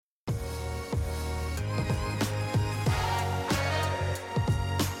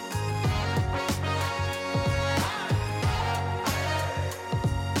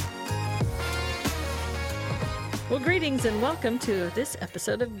Greetings and welcome to this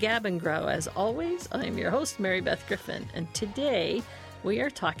episode of Gab and Grow. As always, I'm your host, Mary Beth Griffin, and today we are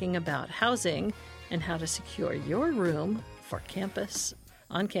talking about housing and how to secure your room on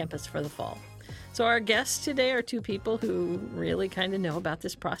campus for the fall. So our guests today are two people who really kind of know about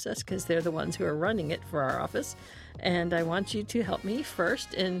this process because they're the ones who are running it for our office. And I want you to help me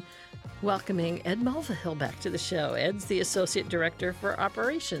first in welcoming Ed Mulvihill back to the show. Ed's the Associate Director for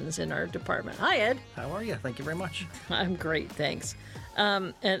Operations in our department. Hi, Ed. How are you? Thank you very much. I'm great, thanks.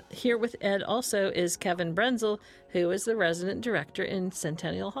 And here with Ed also is Kevin Brenzel, who is the Resident Director in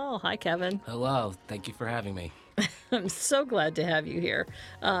Centennial Hall. Hi, Kevin. Hello. Thank you for having me. I'm so glad to have you here,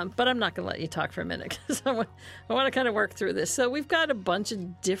 but I'm not going to let you talk for a minute because I want to kind of work through this. So we've got a bunch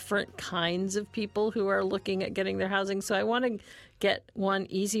of different kinds of people who are looking at getting their housing. So I want to get one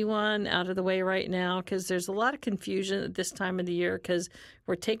easy one out of the way right now because there's a lot of confusion at this time of the year because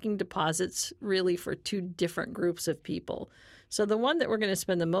we're taking deposits really for two different groups of people. So the one that we're going to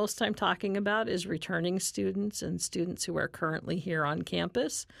spend the most time talking about is returning students and students who are currently here on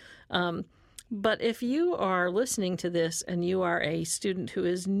campus. But if you are listening to this and you are a student who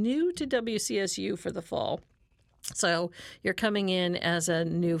is new to WCSU for the fall, so you're coming in as a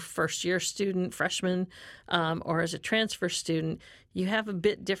new first-year student, freshman, or as a transfer student, you have a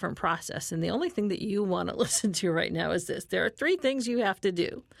bit different process. And the only thing that you want to listen to right now is this. There are three things you have to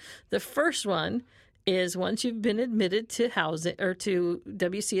do. The first one is once you've been admitted to housing or to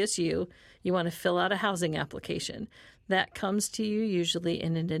WCSU, you want to fill out a housing application. That comes to you usually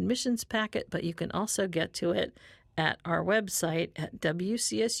in an admissions packet, but you can also get to it at our website at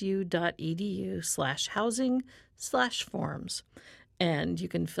wcsu.edu/housing/forms, and you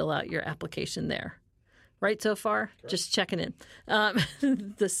can fill out your application there. Right so far? Correct. Just checking in.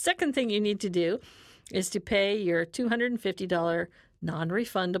 The second thing you need to do is to pay your $250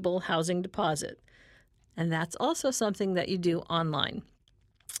 non-refundable housing deposit, and that's also something that you do online.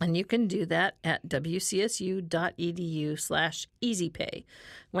 And you can do that at wcsu.edu/easypay.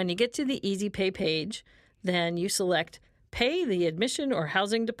 When you get to the EasyPay page, then you select Pay the Admission or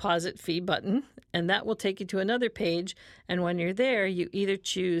Housing Deposit Fee button, and that will take you to another page. And when you're there, you either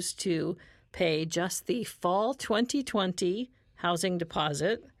choose to pay just the Fall 2020 housing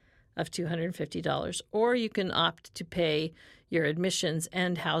deposit of $250, or you can opt to pay your admissions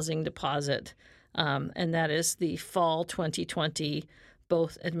and housing deposit, and that is the Fall 2020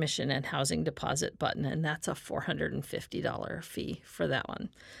 both admission and housing deposit button, and that's a $450 fee for that one.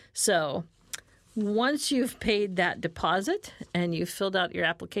 So once you've paid that deposit and you've filled out your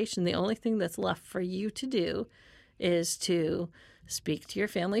application, the only thing that's left for you to do is to speak to your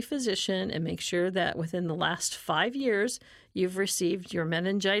family physician and make sure that within the last 5 years you've received your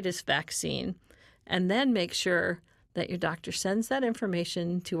meningitis vaccine, and then make sure that your doctor sends that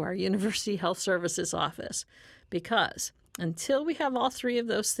information to our University Health Services office, because until we have all three of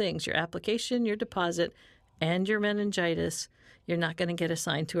those things, your application, your deposit, and your meningitis, you're not going to get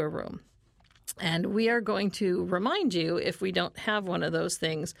assigned to a room. And we are going to remind you if we don't have one of those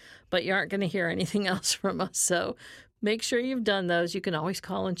things, but you aren't going to hear anything else from us. So make sure you've done those. You can always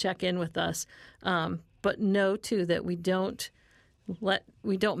call and check in with us. But know, too, that we don't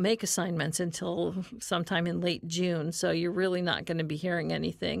make assignments until sometime in late June, so you're really not going to be hearing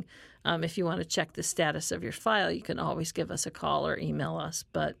anything. If you want to check the status of your file, you can always give us a call or email us.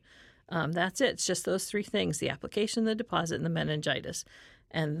 But that's it. It's just those three things: the application, the deposit, and the meningitis.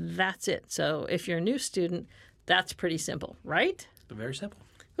 And that's it. So if you're a new student, that's pretty simple, right? Very simple.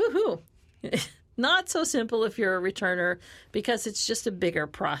 Woohoo! Not so simple if you're a returner because it's just a bigger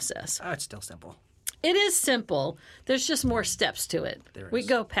process. It's still simple. It is simple. There's just more steps to it. We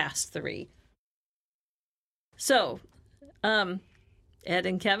go past 3. So, Ed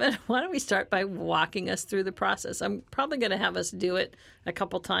and Kevin, why don't we start by walking us through the process? I'm probably going to have us do it a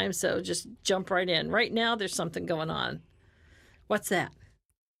couple times, so just jump right in. Right now, there's something going on. What's that?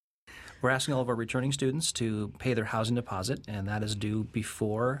 We're asking all of our returning students to pay their housing deposit, and that is due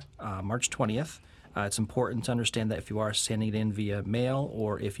before March 20th. It's important to understand that if you are sending it in via mail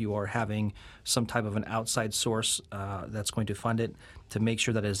or if you are having some type of an outside source that's going to fund it, to make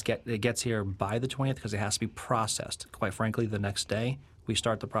sure that it gets here by the 20th, because it has to be processed. Quite frankly, the next day we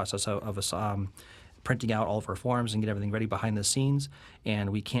start the process of us printing out all of our forms and get everything ready behind the scenes, and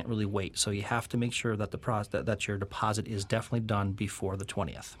we can't really wait. So you have to make sure that that your deposit is definitely done before the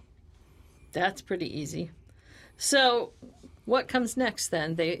 20th. That's pretty easy. So what comes next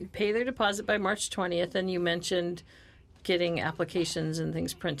then? They pay their deposit by March 20th, and you mentioned getting applications and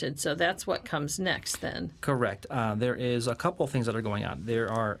things printed. So that's what comes next then. Correct. There is a couple of things that are going on.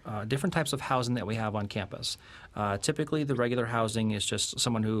 There are different types of housing that we have on campus. Typically, the regular housing is just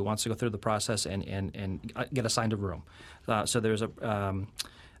someone who wants to go through the process and get assigned a room. So there's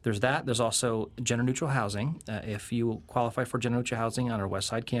that. There's also gender-neutral housing. If you qualify for gender-neutral housing on our West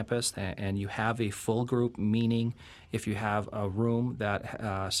Side campus and you have a full group, meaning if you have a room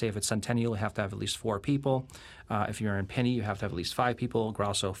that, say if it's Centennial, you have to have at least 4 people. If you're in Penny, you have to have at least 5 people.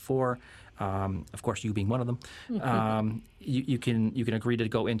 Grosso, 4. Of course, you being one of them. You can agree to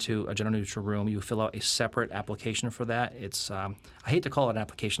go into a gender-neutral room. You fill out a separate application for that. It's I hate to call it an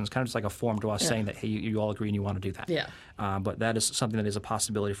application. It's kind of just like a form to us saying that, hey, you all agree and you want to do that. Yeah. But that is something that is a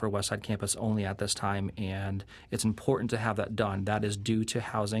possibility for West Side campus only at this time, and it's important to have that done. That is due to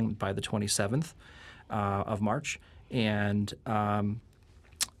housing by the 27th of March, and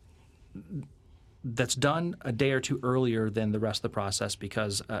that's done a day or 2 earlier than the rest of the process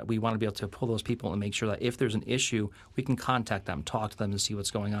because we want to be able to pull those people and make sure that if there's an issue, we can contact them, talk to them and see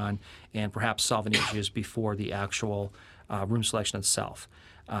what's going on, and perhaps solve any issues before the actual room selection itself.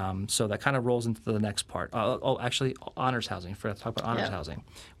 So that kind of rolls into the next part. Actually, honors housing. Forgot to talk about honors housing.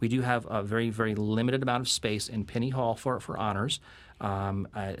 We do have a very, very limited amount of space in Penny Hall for honors.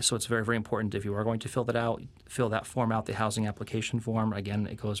 So it's very, very important if you are going to fill that form out, the housing application form. Again,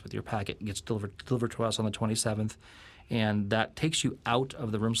 it goes with your packet. It gets delivered to us on the 27th. And that takes you out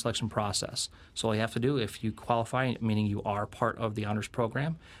of the room selection process. So all you have to do, if you qualify, meaning you are part of the honors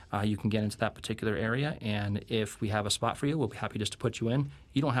program, you can get into that particular area. And if we have a spot for you, we'll be happy just to put you in.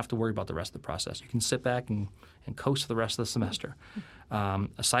 You don't have to worry about the rest of the process. You can sit back and coast the rest of the semester.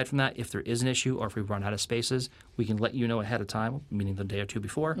 Aside from that, if there is an issue or if we run out of spaces, we can let you know ahead of time, meaning the day or 2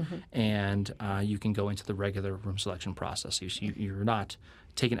 before, and you can go into the regular room selection process. You're not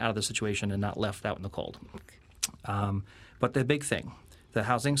taken out of the situation and not left out in the cold. But the big thing, the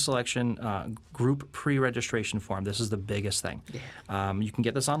housing selection group pre-registration form, this is the biggest thing. Yeah. You can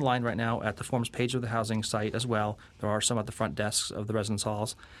get this online right now at the forms page of the housing site as well. There are some at the front desks of the residence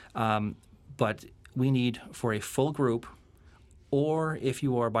halls. But we need for a full group, or if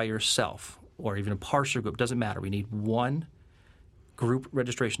you are by yourself, or even a partial group, doesn't matter. We need one group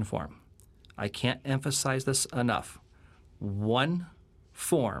registration form. I can't emphasize this enough. One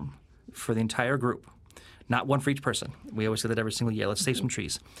form for the entire group. Not one for each person. We always say that every single year. Let's save some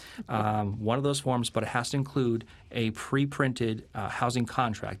trees. One of those forms, but it has to include a pre-printed housing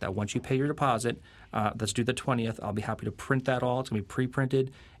contract that once you pay your deposit, that's due the 20th, I'll be happy to print that all. It's going to be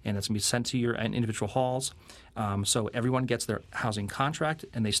pre-printed, and it's going to be sent to your individual halls. So everyone gets their housing contract,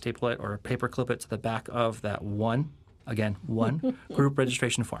 and they staple it or paper clip it to the back of that one group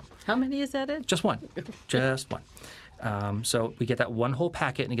registration form. How many is that in? Just one. Just one. So we get that one whole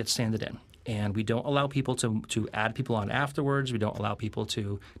packet, and it gets sanded in. And we don't allow people to add people on afterwards. We don't allow people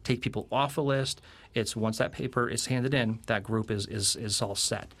to take people off a list. It's once that paper is handed in, that group is all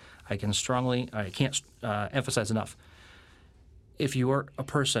set. I can't emphasize enough. If you are a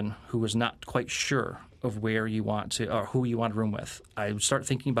person who is not quite sure of where you want to or who you want to room with, I would start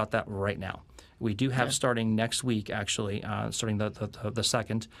thinking about that right now. We do have starting next week, actually, starting the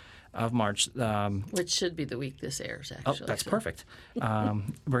 2nd of March. Which should be the week this airs, actually. Oh, that's perfect. We're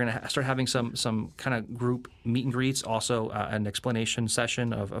going to start having some kind of group meet and greets, also an explanation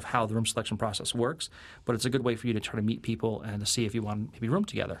session of how the room selection process works. But it's a good way for you to try to meet people and to see if you want to maybe room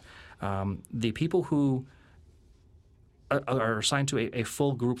together. The people who are assigned to a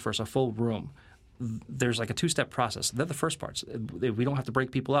full group versus a full room, there's like a 2-step process. They're the first parts. We don't have to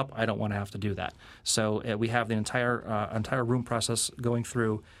break people up. I don't want to have to do that. So we have the entire room process going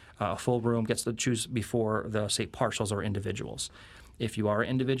through. A full room gets to choose before the, say, partials or individuals. If you are an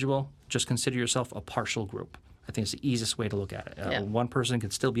individual, just consider yourself a partial group. I think it's the easiest way to look at it. One person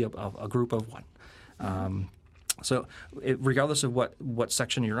could still be a group of one. So regardless of what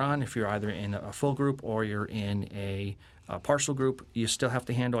section you're on, if you're either in a full group or you're in a partial group, you still have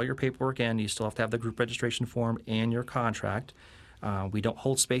to hand all your paperwork in. You still have to have the group registration form and your contract. We don't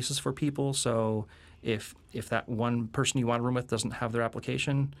hold spaces for people, so if that one person you want to room with doesn't have their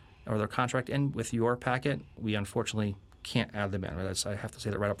application or their contract in with your packet, we unfortunately can't add them in. I have to say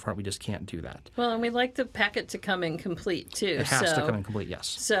that right up front. We just can't do that. Well, and we'd like the packet to come in complete, too. It has to come in complete, yes.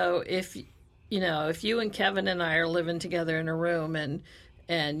 So if you and Kevin and I are living together in a room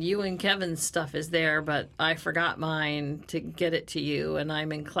and you and Kevin's stuff is there, but I forgot mine to get it to you, and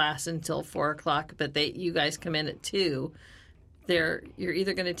I'm in class until 4 o'clock, but you guys come in at 2, you're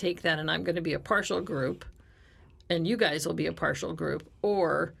either going to take that and I'm going to be a partial group, and you guys will be a partial group,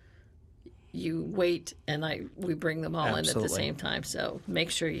 or you wait and we bring them all in at the same time. So make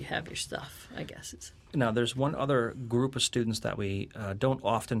sure you have your stuff, I guess. Now, there's one other group of students that we don't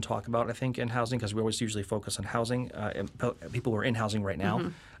often talk about, I think, in housing, because we always usually focus on housing, and people who are in housing right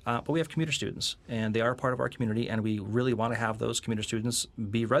now. But we have commuter students, and they are part of our community, and we really want to have those commuter students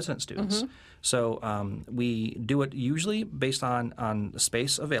be resident students. So we do it usually based on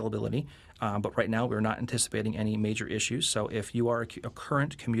space availability, but right now we're not anticipating any major issues. So if you are a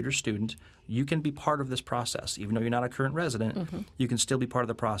current commuter student, you can be part of this process. Even though you're not a current resident, you can still be part of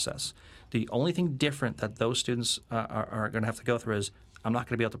the process. The only thing different that those students are going to have to go through is I'm not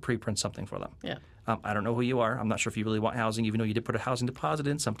going to be able to pre-print something for them. Yeah. I don't know who you are. I'm not sure if you really want housing, even though you did put a housing deposit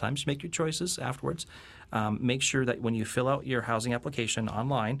in. Sometimes you make your choices afterwards. Make sure that when you fill out your housing application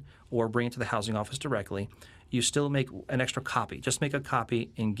online or bring it to the housing office directly, you still make an extra copy. Just make a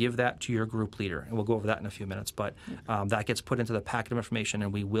copy and give that to your group leader. And we'll go over that in a few minutes. But that gets put into the packet of information,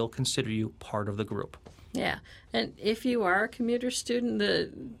 and we will consider you part of the group. Yeah. And if you are a commuter student,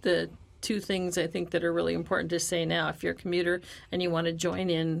 the two things I think that are really important to say now, if you're a commuter and you want to join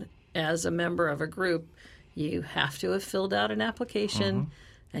in as a member of a group, you have to have filled out an application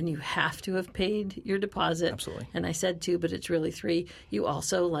and you have to have paid your deposit. Absolutely. And I said 2, but it's really 3. You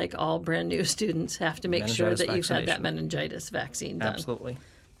also, like all brand new students, have to make sure that you've had that meningitis vaccine done. Absolutely.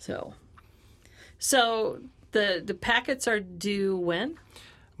 So the packets are due when?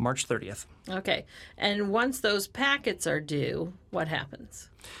 March 30th. Okay. And once those packets are due, what happens?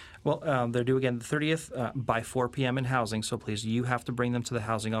 Well, they're due again the 30th by 4 p.m. in housing, so please, you have to bring them to the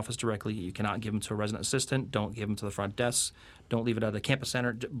housing office directly. You cannot give them to a resident assistant. Don't give them to the front desk. Don't leave it at the campus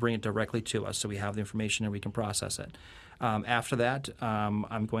center. Bring it directly to us so we have the information and we can process it. After that,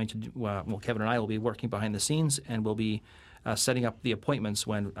 I'm going to Kevin and I will be working behind the scenes, and we'll be setting up the appointments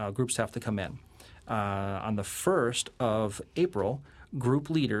when groups have to come in. On the 1st of April, group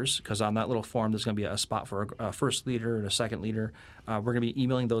leaders, because on that little form there's going to be a spot for a first leader and a second leader. We're going to be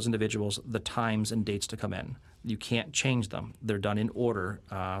emailing those individuals the times and dates to come in. You can't change them. They're done in order,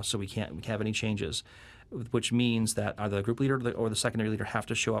 so we can't have any changes, which means that either the group leader or the secondary leader have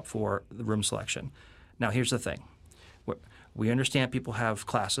to show up for the room selection. Now, here's the thing. We understand people have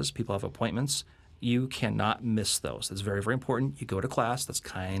classes, people have appointments. You cannot miss those. That's very, very important. You go to class. That's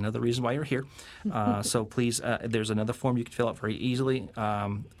kind of the reason why you're here. So please, there's another form you can fill out very easily.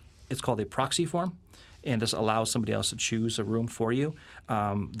 It's called a proxy form, and this allows somebody else to choose a room for you.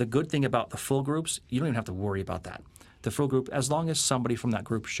 The good thing about the full groups, you don't even have to worry about that. The full group, as long as somebody from that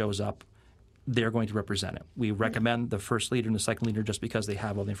group shows up, they're going to represent it. We recommend the first leader and the second leader just because they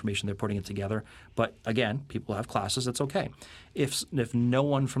have all the information, they're putting it together. But again, people have classes, it's okay. If no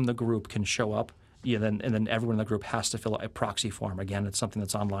one from the group can show up, then everyone in the group has to fill out a proxy form. Again, it's something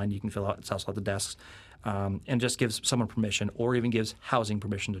that's online. You can fill out. It's also at the desks, and just gives someone permission, or even gives housing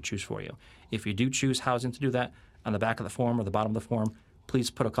permission to choose for you. If you do choose housing to do that, on the back of the form or the bottom of the form, please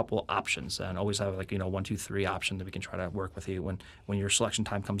put a couple options, and always have 1, 2, 3 option that we can try to work with you. When your selection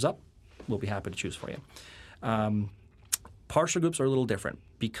time comes up, we'll be happy to choose for you. Partial groups are a little different.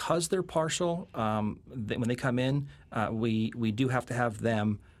 Because they're partial, when they come in, we do have to have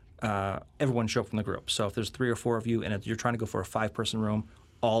them, everyone show up from the group. So if there's 3 or 4 of you and you're trying to go for a 5-person room,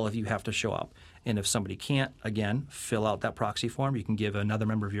 all of you have to show up. And if somebody can't, again, fill out that proxy form. You can give another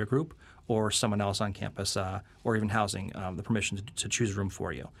member of your group or someone else on campus or even housing the permission to choose a room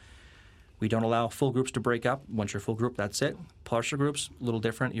for you. We don't allow full groups to break up. Once you're a full group, that's it. Partial groups, a little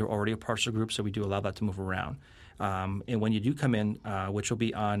different. You're already a partial group, so we do allow that to move around. And when you do come in, which will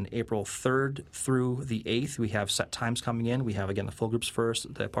be on April 3rd through the 8th, we have set times coming in. We have, again, the full groups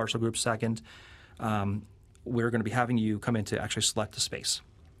first, the partial groups second. We're going to be having you come in to actually select a space.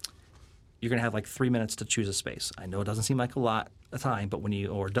 You're going to have 3 minutes to choose a space. I know it doesn't seem like a lot of time, but when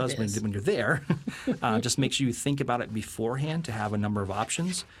you're there, just make sure you think about it beforehand to have a number of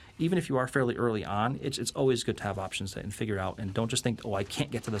options. Even if you are fairly early on, it's always good to have options and figure out. And don't just think, I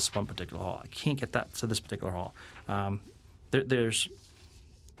can't get to this one particular hall. I can't get that to this particular hall.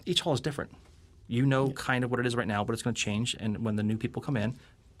 Each hall is different. Kind of what it is right now, but it's going to change. And when the new people come in,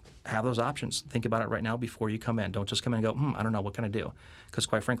 have those options. Think about it right now before you come in. Don't just come in and go, I don't know, what can I do? Because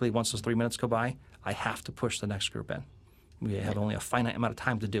quite frankly, once those 3 minutes go by, I have to push the next group in. We have only a finite amount of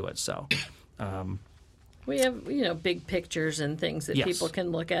time to do it. So we have, big pictures and things that people can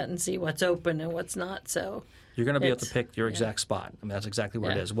look at and see what's open and what's not. So you're going to be able to pick your exact spot. I mean, that's exactly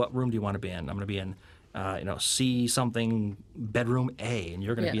where it is. What room do you want to be in? I'm going to be in, C something, bedroom A, and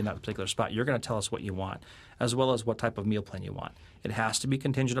you're going to be in that particular spot. You're going to tell us what you want, as well as what type of meal plan you want. It has to be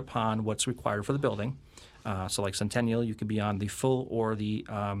contingent upon what's required for the building. So like Centennial, you could be on the full or the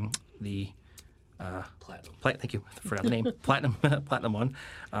Platinum. Thank you. I forgot the name. Platinum one.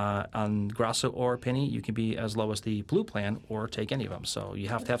 On Grasso or Penny, you can be as low as the blue plan or take any of them. So you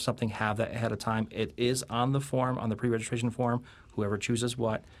have to have something, have that ahead of time. It is on the form, on the pre-registration form, whoever chooses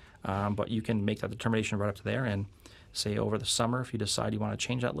what. But you can make that determination right up to there and say over the summer, if you decide you want to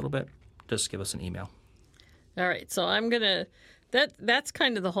change that a little bit, just give us an email. All right, so I'm going to that's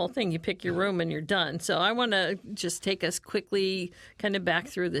kind of the whole thing. You pick your room and you're done. So I want to just take us quickly kind of back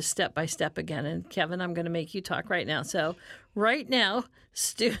through this step by step again. And Kevin, I'm going to make you talk right now. So right now,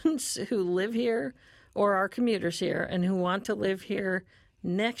 students who live here or are commuters here and who want to live here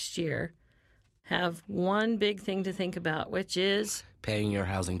next year have one big thing to think about, which is Paying your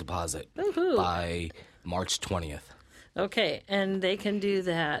housing deposit Woohoo. by March 20th. Okay, and they can do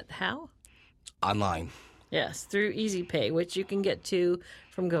that how? Online. Yes, through Easy Pay, which you can get to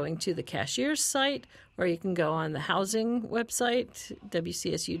from going to the cashier's site, or you can go on the housing website,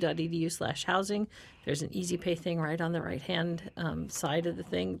 wcsu.edu/housing. There's an Easy Pay thing right on the right-hand side of the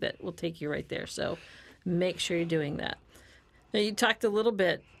thing that will take you right there. So make sure you're doing that. Now, you talked a little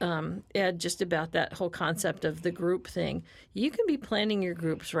bit, Ed, just about that whole concept of the group thing. You can be planning your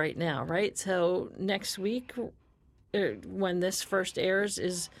groups right now, right? So next week, when this first airs,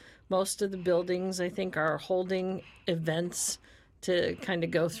 is most of the buildings, I think, are holding events to kind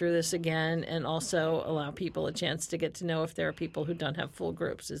of go through this again and also allow people a chance to get to know if there are people who don't have full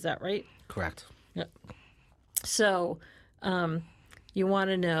groups. Is that right? Correct. Yep. So you want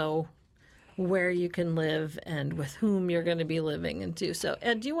to know where you can live and with whom you're going to be living into. So,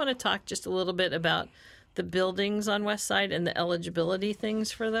 Ed, do you want to talk just a little bit about the buildings on West Side and the eligibility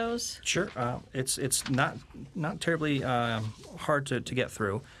things for those? Sure. It's not terribly hard to get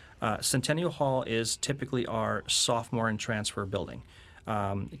through. Centennial Hall is typically our sophomore and transfer building.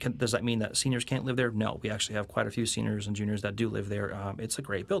 Does that mean that seniors can't live there? No. We actually have quite a few seniors and juniors that do live there. It's a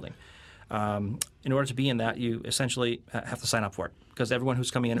great building. In order to be in that, you essentially have to sign up for it because everyone who's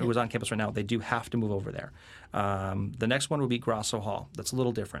coming in who is on campus right now, they do have to move over there. The next one would be Grasso Hall. That's a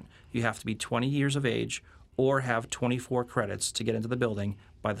little different. You have to be 20 years of age or have 24 credits to get into the building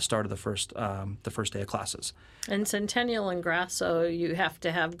by the start of the first day of classes. And Centennial and Grasso, you have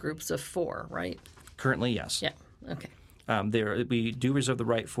to have groups of 4, right? Currently, yes. Yeah. Okay. We do reserve the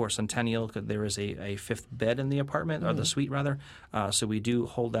right for Centennial because there is a fifth bed in the apartment, or the suite rather. So we do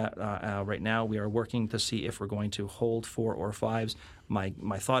hold that right now. We are working to see if we're going to hold 4 or 5s.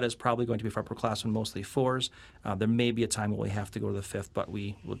 My thought is probably going to be for upperclassmen, mostly 4s. There may be a time when we have to go to the 5th, but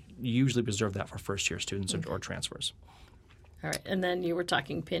we will usually reserve that for first-year students or transfers. All right, and then you were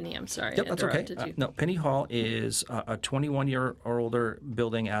talking Penny. I'm sorry, Yep, I that's okay. interrupted you. No, Penny Hall is a 21-year or older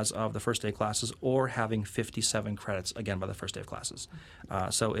building as of the first day of classes, or having 57 credits again by the first day of classes.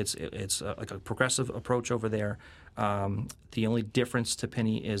 So it's like a progressive approach over there. The only difference to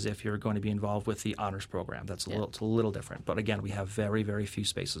Penny is if you're going to be involved with the honors program. It's a little different. But again, we have very, very few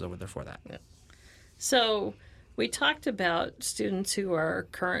spaces over there for that. Yeah. So we talked about students who are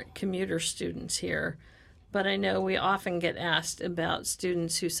current commuter students here. But I know we often get asked about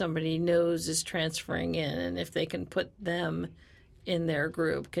students who somebody knows is transferring in and if they can put them in their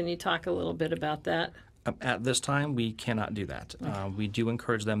group. Can you talk a little bit about that? At this time, we cannot do that. Okay. We do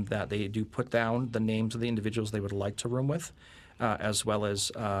encourage them that they do put down the names of the individuals they would like to room with, as well as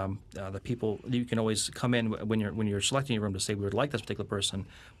the people. You can always come in when you're selecting your room to say we would like this particular person,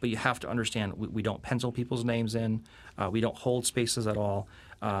 but you have to understand we don't pencil people's names in. We don't hold spaces at all.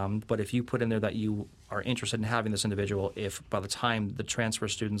 But if you put in there that you are interested in having this individual, if by the time the transfer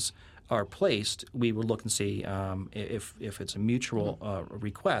students are placed, we would look and see if it's a mutual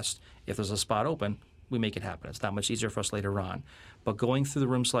request, if there's a spot open, we make it happen. It's that much easier for us later on. But going through the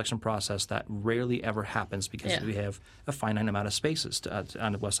room selection process, that rarely ever happens because we have a finite amount of spaces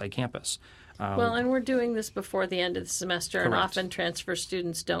on the West Side campus. Well, and we're doing this before the end of the semester, correct. And often transfer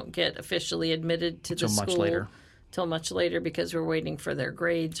students don't get officially admitted to the school till much later because we're waiting for their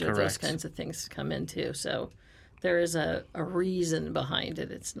grades or correct. Those kinds of things to come in too. So there is a reason behind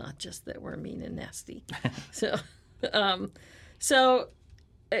it. It's not just that we're mean and nasty. So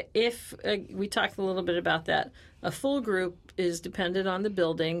if we talked a little bit about that, a full group is dependent on the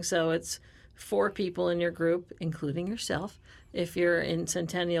building. So it's 4 people in your group, including yourself, if you're in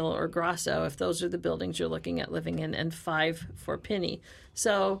Centennial or Grasso, if those are the buildings you're looking at living in, and 5 for Penny.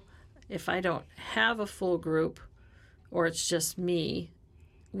 So if I don't have a full group, or it's just me,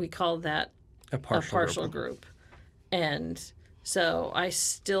 we call that a partial group. And so I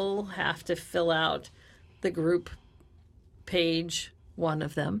still have to fill out the group page, one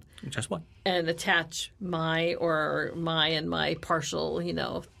of them. Just one. And attach my and my partial,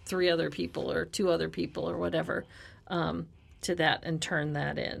 3 other people or 2 other people or whatever to that and turn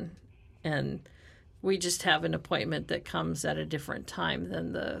that in. And We just have an appointment that comes at a different time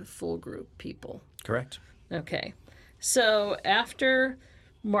than the full group people. Correct. Okay. So after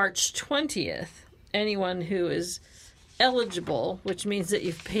March 20th, anyone who is eligible, which means that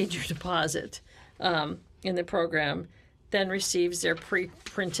you've paid your deposit in the program, then receives their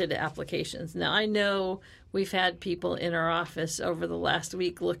pre-printed applications. Now, I know we've had people in our office over the last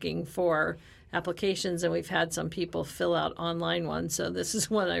week looking for applications, and we've had some people fill out online ones. So this is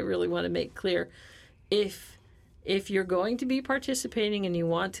one I really want to make clear. If you're going to be participating and you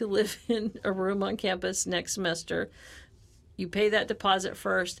want to live in a room on campus next semester, you pay that deposit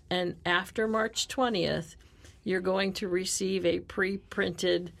first, and after March 20th, you're going to receive a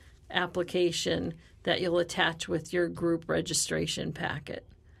pre-printed application that you'll attach with your group registration packet.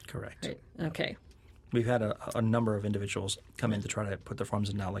 Correct. Right. Okay. We've had a number of individuals come in to try to put their forms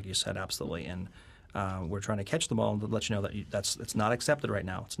in now, like you said, absolutely, and we're trying to catch them all and let you know that it's not accepted right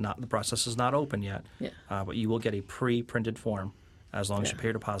now. It's not, the process is not open yet, but you will get a pre-printed form as long as you pay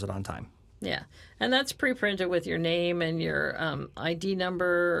your deposit on time. Yeah, and that's pre-printed with your name and your ID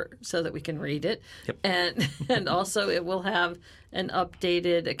number so that we can read it. Yep. And also it will have an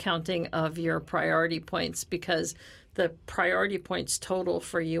updated accounting of your priority points, because the priority points total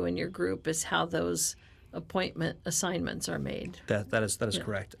for you and your group is how those appointment assignments are made. That is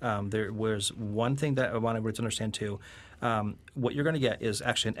correct. There was one thing that I wanted everyone to understand too. What you're going to get is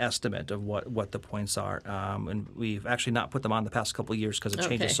actually an estimate of what the points are, and we've actually not put them on the past couple of years because it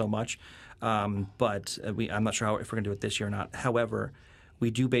changes so much. But I'm not sure if we're going to do it this year or not. However, we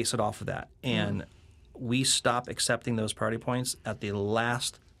do base it off of that, and we stop accepting those priority points at the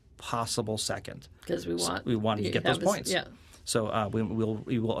last possible second Because we want to get those points. Yeah. So we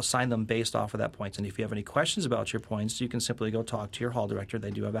will assign them based off of that points. And if you have any questions about your points, you can simply go talk to your hall director. They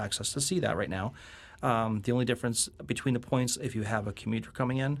do have access to see that right now. The only difference between the points, if you have a commuter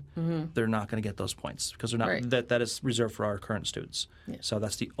coming in, they're not going to get those points because they're not. Right. That is reserved for our current students. Yeah. So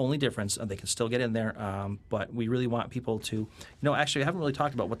that's the only difference. They can still get in there, but we really want people to. Actually, I haven't really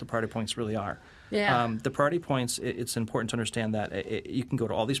talked about what the priority points really are. Yeah. The priority points, it's important to understand that you can go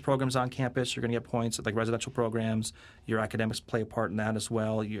to all these programs on campus. You're going to get points, like residential programs. Your academics play a part in that as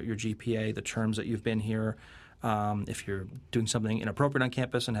well. Your GPA, the terms that you've been here. If you're doing something inappropriate on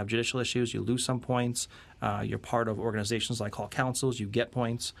campus and have judicial issues, you lose some points. You're part of organizations like hall councils, you get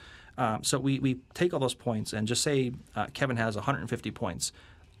points. So we take all those points and just say Kevin has 150 points.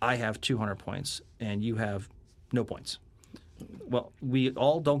 I have 200 points, and you have no points. Well, we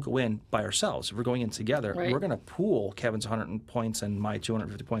all don't go in by ourselves. If we're going in together, we're going to pool Kevin's 100 points and my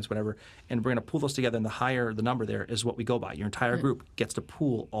 250 points, whatever, and we're going to pool those together, and the higher the number there is what we go by. Your entire group gets to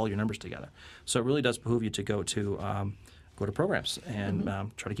pool all your numbers together. So it really does behoove you to go to programs and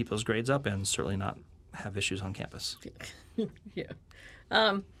try to keep those grades up and certainly not have issues on campus.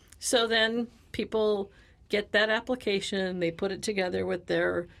 Yeah. So then people get that application, they put it together with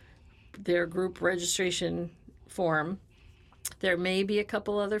their group registration form. There may be a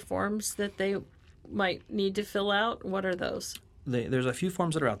couple other forms that they might need to fill out. What are those? There's a few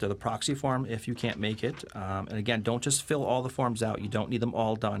forms that are out there. The proxy form, if you can't make it. And again, don't just fill all the forms out. You don't need them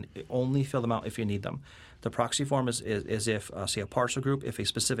all done. Only fill them out if you need them. The proxy form is if, say, a partial group, if a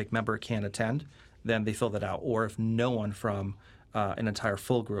specific member can't attend, then they fill that out. Or if no one from an entire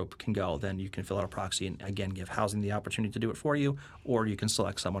full group can go, then you can fill out a proxy and, again, give housing the opportunity to do it for you, or you can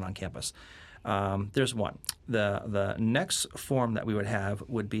select someone on campus. There's one. The next form that we would have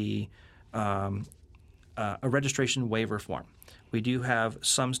would be a registration waiver form. We do have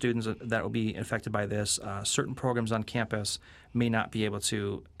some students that will be affected by this. Certain programs on campus may not be able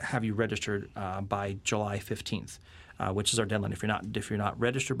to have you registered by July 15th, which is our deadline. If you're not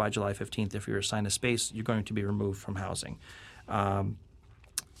registered by July 15th, if you're assigned a space, you're going to be removed from housing.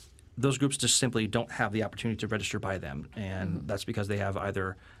 Those groups just simply don't have the opportunity to register by them, and that's because they have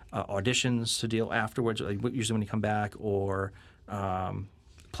either auditions to deal afterwards, usually when you come back, or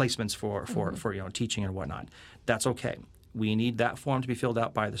placements for teaching and whatnot. That's okay. We need that form to be filled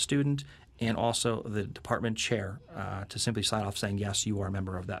out by the student and also the department chair to simply sign off saying, yes, you are a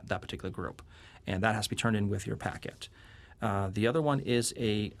member of that particular group. And that has to be turned in with your packet. The other one is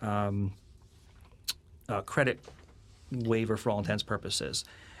a credit waiver for all intents and purposes.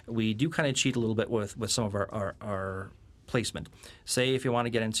 We do kind of cheat a little bit with some of our placement. Say if you want to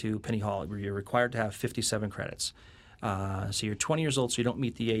get into Penny Hall, you're required to have 57 credits. So you're 20 years old, so you don't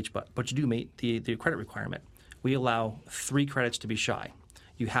meet the age, but you do meet the credit requirement. We allow 3 credits to be shy.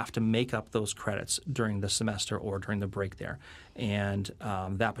 You have to make up those credits during the semester or during the break there. And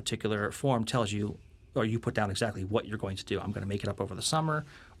that particular form tells you, or you put down exactly what you're going to do. I'm going to make it up over the summer,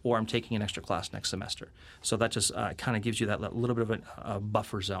 or I'm taking an extra class next semester. So that just kind of gives you that little bit of a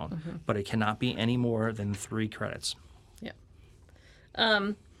buffer zone, but it cannot be any more than 3 credits. Yeah.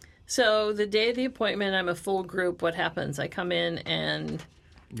 So the day of the appointment, I'm a full group. What happens? I come in and...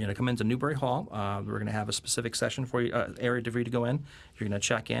 You're going to come into Newberry Hall. We're going to have a specific session for you, area for you to go in. You're going to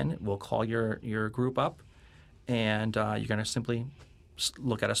check in. We'll call your group up, and you're going to simply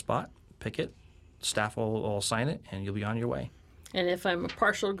look at a spot, pick it. Staff will sign it, and you'll be on your way. And if I'm a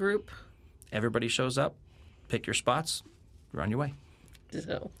partial group? Everybody shows up, pick your spots, you're on your way.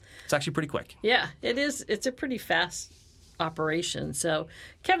 So, it's actually pretty quick. Yeah, it is. It's a pretty fast operation. So,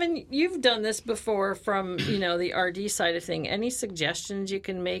 Kevin, you've done this before from, the RD side of thing. Any suggestions you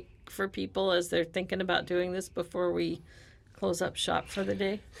can make for people as they're thinking about doing this before we close up shop for the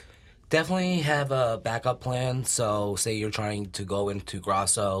day? Definitely have a backup plan. So say you're trying to go into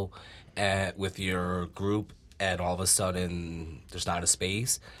Grosso with your group and all of a sudden there's not a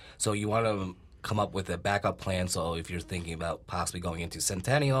space. So you want to come up with a backup plan. So if you're thinking about possibly going into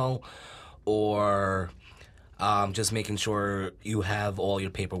Centennial or just making sure you have all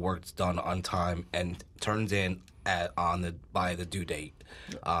your paperwork done on time and turned in by the due date.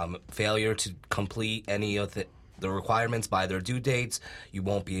 Failure to complete any of the requirements by their due dates, you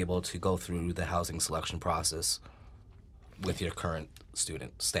won't be able to go through the housing selection process with your current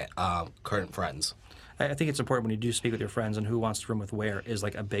current friends. I think it's important when you do speak with your friends and who wants to room with where is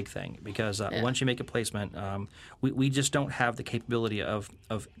like a big thing because once you make a placement, we just don't have the capability of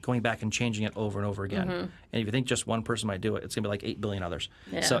going back and changing it over and over again. And if you think just one person might do it, it's going to be like 8 billion others.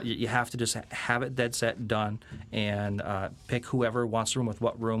 Yeah. So you have to just have it dead set, done, and pick whoever wants to room with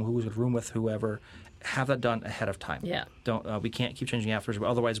what room, who's going to room with whoever. Have that done ahead of time. Yeah. We can't keep changing afterwards.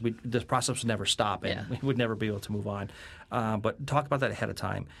 Otherwise, this process would never stop, and we would never be able to move on. But talk about that ahead of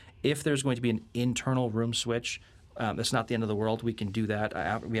time. If there's going to be an internal room switch, that's not the end of the world. We can do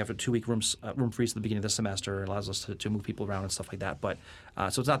that. We have a 2-week room freeze at the beginning of the semester. It allows us to move people around and stuff like that. But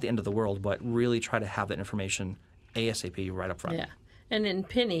so it's not the end of the world. But really try to have that information ASAP right up front. Yeah. And in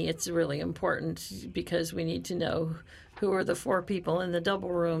Pinny, it's really important because we need to know who are the 4 people in the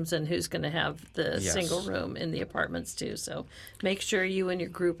double rooms and who's going to have the single room in the apartments too. So make sure you and your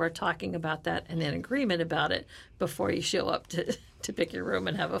group are talking about that and in agreement about it before you show up to pick your room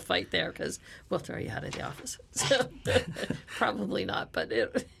and have a fight there because we'll throw you out of the office. So probably not, but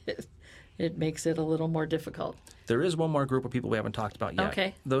it makes it a little more difficult. There is one more group of people we haven't talked about yet.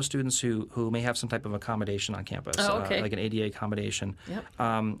 Okay. Those students who may have some type of accommodation on campus, like an ADA accommodation.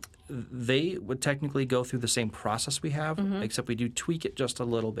 Yep. They would technically go through the same process we have, except we do tweak it just a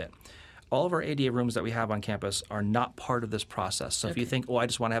little bit. All of our ADA rooms that we have on campus are not part of this process. So if you think, I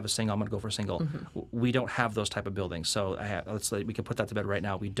just want to have a single, I'm going to go for a single, we don't have those type of buildings. So we can put that to bed right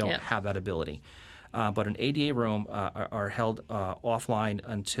now. We don't have that ability. But an ADA room are held offline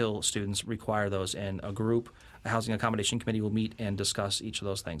until students require those, and a housing accommodation committee will meet and discuss each of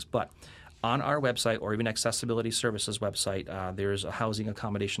those things. But on our website or even Accessibility Services website, there's a housing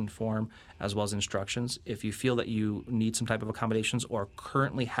accommodation form as well as instructions. If you feel that you need some type of accommodations or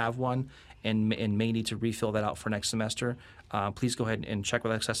currently have one and may need to refill that out for next semester, please go ahead and check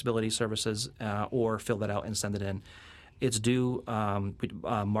with Accessibility Services or fill that out and send it in. It's due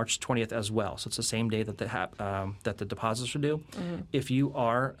March 20th as well, so it's the same day that the deposits are due. If you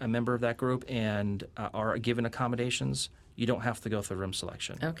are a member of that group and are given accommodations, you don't have to go through room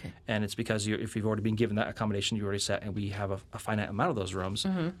selection. Okay. And it's because if you've already been given that accommodation, you already set, and we have a finite amount of those rooms,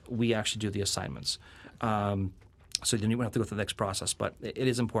 we actually do the assignments. So then you won't have to go through the next process. But it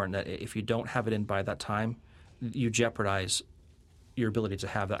is important that if you don't have it in by that time, you jeopardize your ability to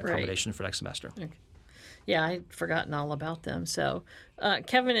have that accommodation for next semester. Okay. Yeah, I'd forgotten all about them. So,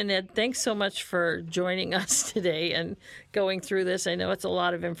 Kevin and Ed, thanks so much for joining us today and going through this. I know it's a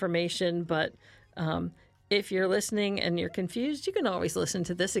lot of information, but if you're listening and you're confused, you can always listen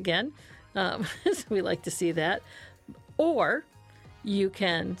to this again. We like to see that. Or you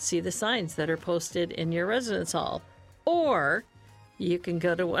can see the signs that are posted in your residence hall. Or you can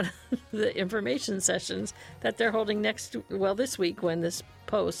go to one of the information sessions that they're holding this week when this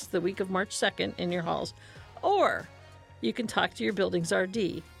posts, the week of March 2nd in your halls. Or you can talk to your building's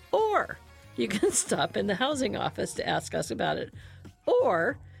RD. Or you can stop in the housing office to ask us about it.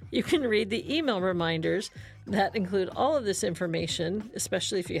 Or you can read the email reminders that include all of this information,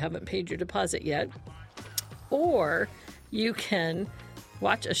 especially if you haven't paid your deposit yet. Or you can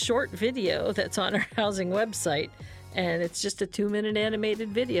watch a short video that's on our housing website, and it's just a 2-minute animated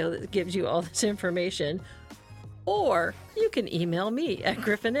video that gives you all this information. or you can email me at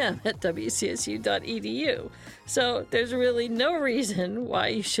griffinm@wcsu.edu. So there's really no reason why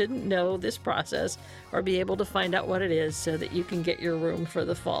you shouldn't know this process or be able to find out what it is so that you can get your room for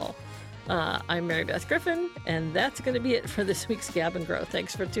the fall. I'm Mary Beth Griffin, and that's going to be it for this week's Gab and Grow.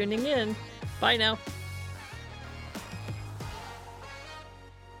 Thanks for tuning in. Bye now.